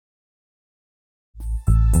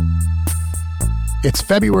It's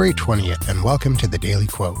February 20th, and welcome to The Daily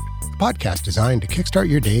Quote, a podcast designed to kickstart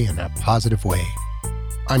your day in a positive way.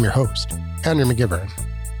 I'm your host, Andrew McGivern,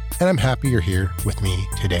 and I'm happy you're here with me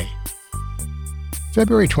today.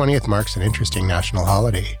 February 20th marks an interesting national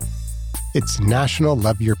holiday. It's National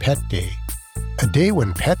Love Your Pet Day, a day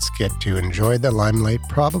when pets get to enjoy the limelight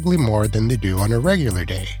probably more than they do on a regular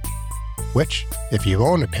day, which, if you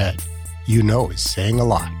own a pet, you know is saying a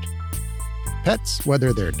lot. Pets,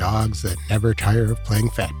 whether they're dogs that never tire of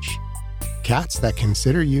playing fetch, cats that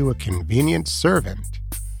consider you a convenient servant,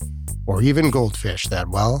 or even goldfish that,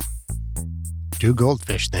 well, do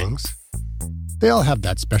goldfish things, they all have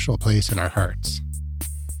that special place in our hearts.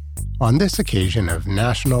 On this occasion of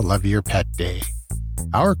National Love Your Pet Day,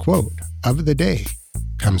 our quote of the day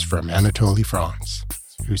comes from Anatole France,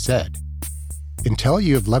 who said, "Until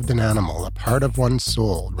you have loved an animal, a part of one's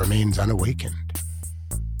soul remains unawakened."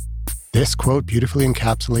 This quote beautifully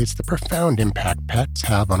encapsulates the profound impact pets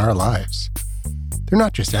have on our lives. They're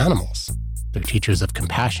not just animals. They're teachers of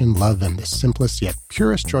compassion, love, and the simplest yet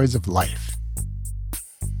purest joys of life.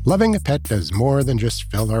 Loving a pet does more than just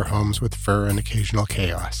fill our homes with fur and occasional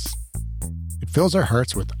chaos. It fills our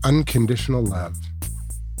hearts with unconditional love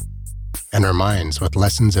and our minds with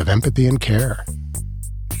lessons of empathy and care.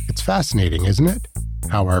 It's fascinating, isn't it?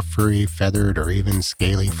 How our furry, feathered, or even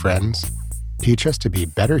scaly friends teach us to be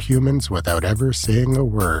better humans without ever saying a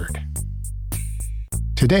word.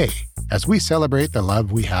 Today, as we celebrate the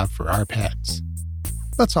love we have for our pets,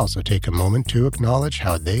 let's also take a moment to acknowledge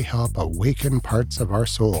how they help awaken parts of our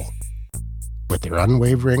soul with their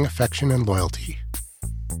unwavering affection and loyalty.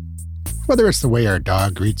 Whether it's the way our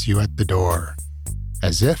dog greets you at the door,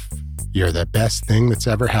 as if you're the best thing that's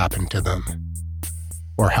ever happened to them,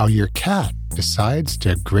 or how your cat decides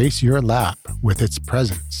to grace your lap with its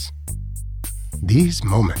presence. These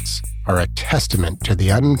moments are a testament to the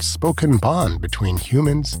unspoken bond between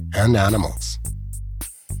humans and animals.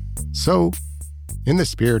 So, in the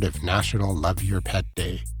spirit of National Love Your Pet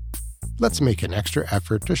Day, let's make an extra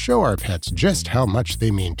effort to show our pets just how much they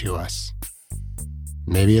mean to us.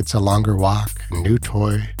 Maybe it's a longer walk, a new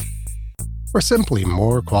toy, or simply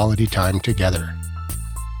more quality time together.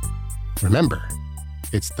 Remember,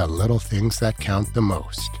 it's the little things that count the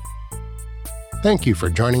most. Thank you for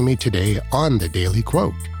joining me today on The Daily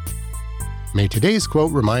Quote. May today's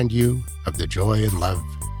quote remind you of the joy and love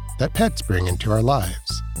that pets bring into our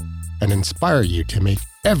lives and inspire you to make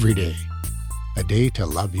every day a day to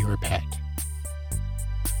love your pet.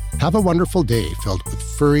 Have a wonderful day filled with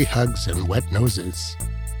furry hugs and wet noses.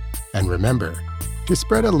 And remember to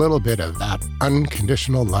spread a little bit of that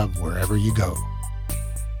unconditional love wherever you go.